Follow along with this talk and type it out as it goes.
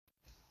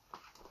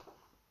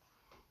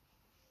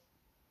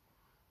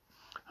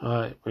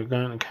Right, we're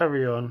going to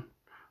carry on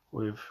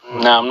with...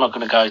 Now, I'm not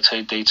going to go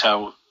too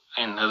detailed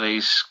into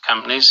these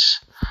companies,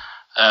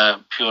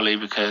 purely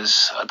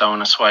because I don't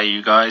want to sway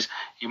you guys.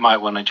 You might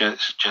want to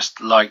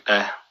just like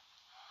the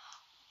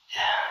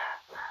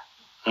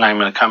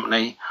name of the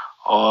company,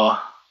 or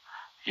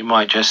you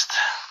might just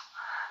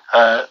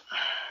throw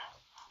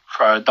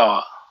a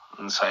dart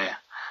and say,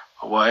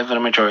 whatever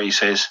the majority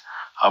says,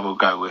 I will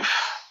go with.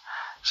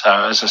 So,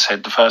 as I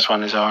said, the first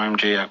one is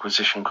RMG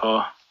Acquisition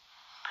Corp.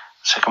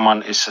 The second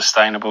one is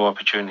Sustainable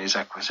Opportunities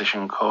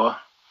Acquisition Corp.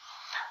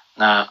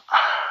 Now,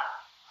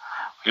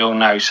 we all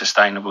know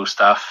sustainable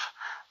stuff.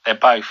 They're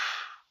both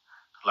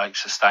like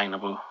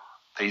sustainable,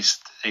 these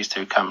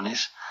two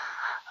companies,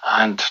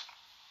 and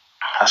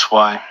that's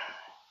why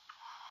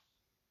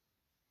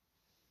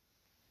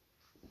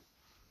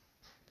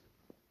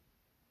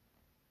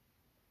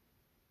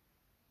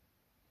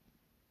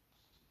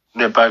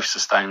they're both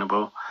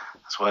sustainable.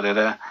 That's why they're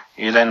there.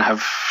 You then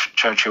have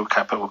Churchill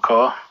Capital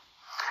Corp.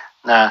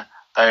 Now,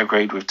 they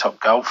agreed with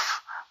Topgolf,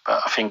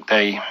 but I think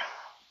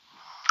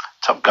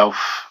Topgolf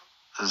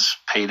has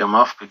peed them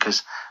off,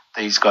 because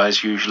these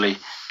guys usually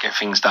get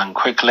things done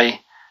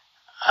quickly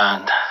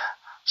and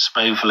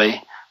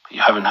smoothly, but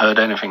you haven't heard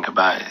anything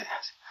about it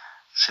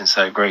since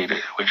they agreed,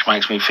 which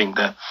makes me think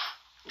that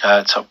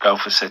Topgolf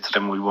has said to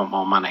them, we want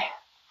more money.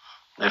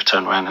 They've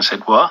turned around and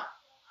said, what?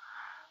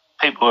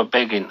 People are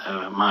begging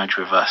to merge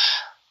with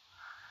us.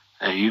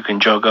 You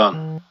can jog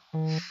on.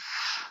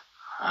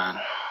 And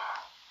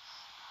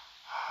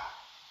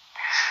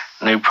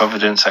New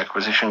Providence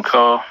Acquisition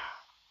Corp.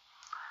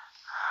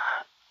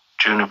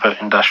 Juniper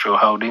Industrial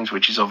Holdings,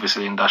 which is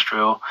obviously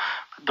industrial,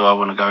 but do I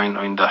want to go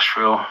into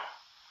industrial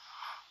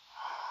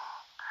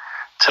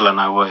till I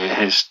know what it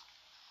is?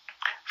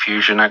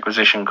 Fusion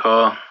Acquisition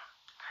Corp.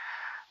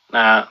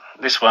 Now,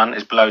 this one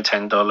is below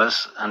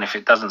 $10, and if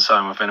it doesn't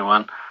sign with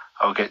anyone,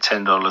 I'll get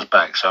 $10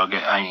 back, so I'll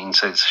get 18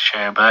 cents a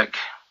share back.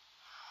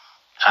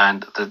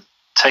 And the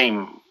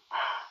thing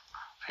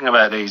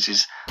about these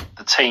is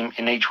the team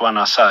in each one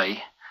I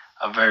say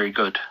are very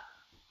good,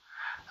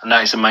 and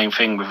that is the main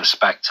thing with a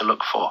SPAC to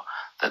look for,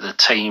 that the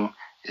team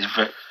is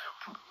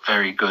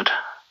very good.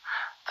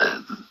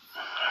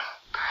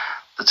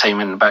 The team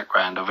in the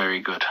background are very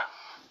good,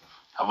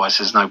 otherwise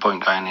there's no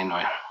point going into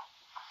it.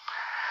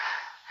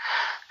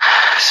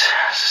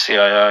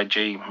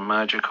 CIIG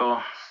Merger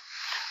Corp.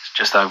 It's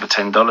just over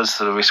 $10,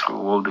 so the risk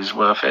reward is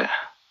worth it.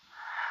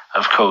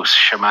 Of course,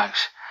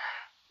 Shamax,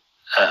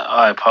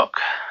 IPOC,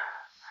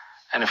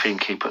 anything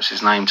he puts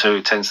his name to,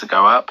 it tends to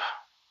go up.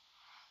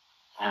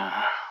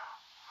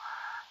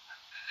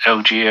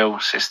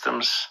 LGL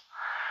Systems,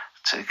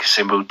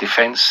 symbol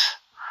defence.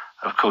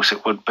 Of course,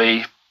 it would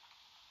be.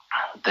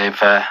 They've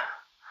had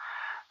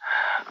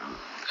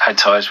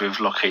ties with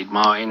Lockheed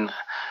Martin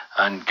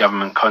and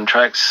government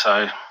contracts.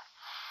 So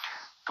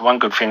the one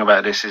good thing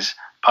about this is,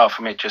 apart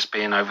from it just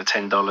being over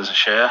 $10 a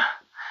share,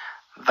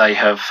 they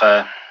have,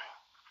 how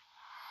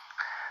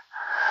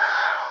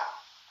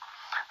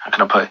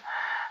can I put it?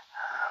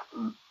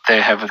 They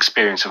have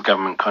experience of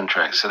government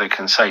contracts, so they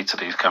can say to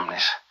these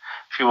companies,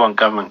 if you want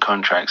government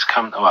contracts,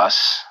 come to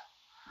us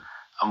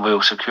and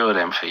we'll secure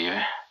them for you.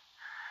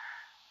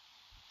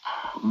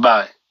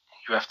 But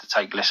you have to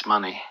take less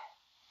money,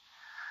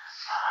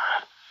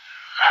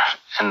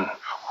 and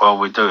while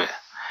we do it.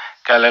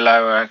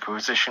 Galileo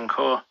Acquisition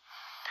Corp.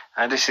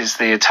 And this is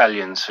the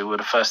Italians who were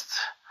the first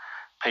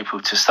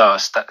people to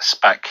start a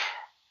SPAC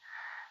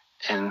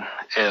in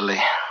Italy.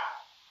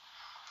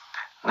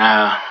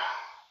 Now,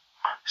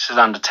 this is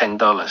under $10.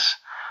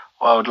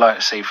 What I would like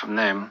to see from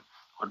them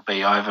would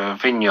be either a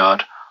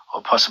vineyard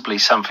or possibly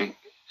something,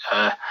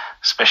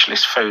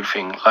 specialist food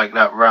thing, like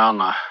that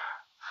Rana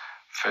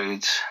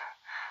Foods,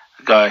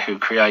 the guy who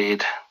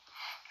created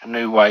a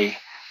new way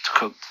to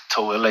cook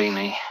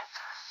tortellini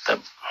that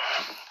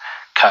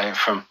cut it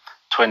from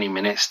 20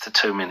 minutes to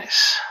 2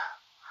 minutes.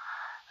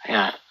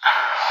 Yeah,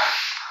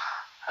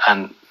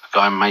 and the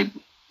guy made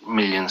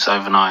millions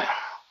overnight.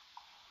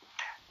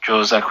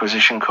 Jaws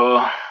Acquisition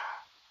Corp.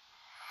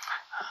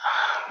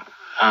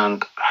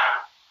 And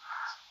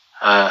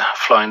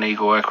Flying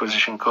Eagle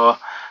Acquisition Corp.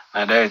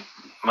 Now they're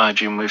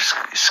merging with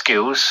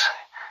Skills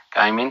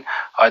Gaming.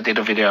 I did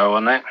a video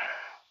on it,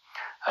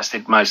 as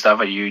did most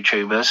other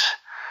YouTubers,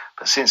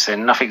 but since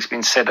then nothing's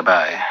been said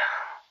about it.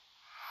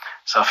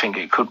 So I think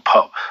it could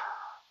pop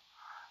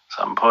at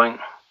some point,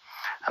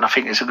 and I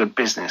think it's a good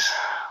business.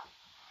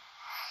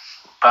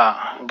 But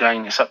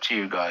again, it's up to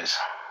you guys.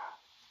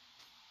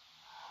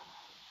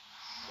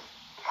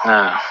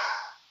 Now,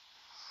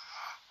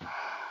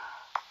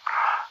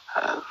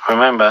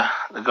 remember,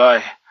 the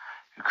guy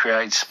who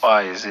created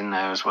Spy is in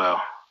there as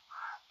well.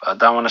 But I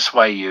don't want to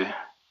sway you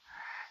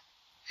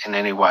in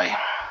any way.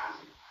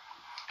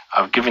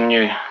 I've given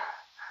you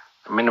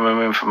the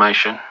minimum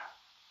information,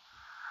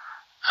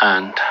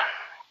 and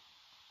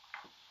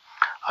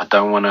I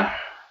don't want to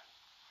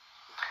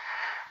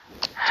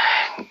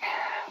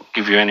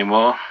give you any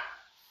more.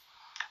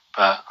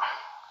 But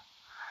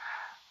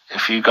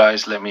if you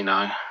guys let me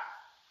know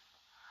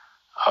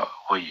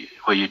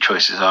your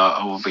choices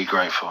are, I will be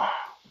grateful.